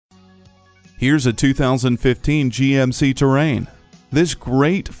Here's a 2015 GMC Terrain. This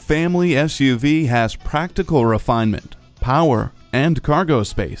great family SUV has practical refinement, power, and cargo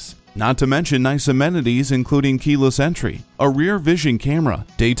space. Not to mention nice amenities including keyless entry, a rear vision camera,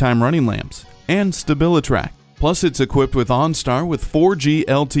 daytime running lamps, and StabiliTrak. Plus, it's equipped with OnStar with 4G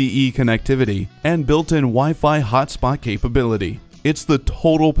LTE connectivity and built-in Wi-Fi hotspot capability. It's the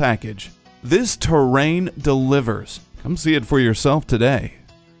total package. This Terrain delivers. Come see it for yourself today.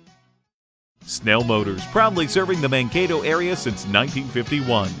 Snell Motors, proudly serving the Mankato area since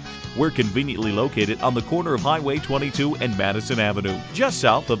 1951. We're conveniently located on the corner of Highway 22 and Madison Avenue, just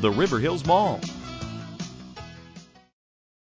south of the River Hills Mall.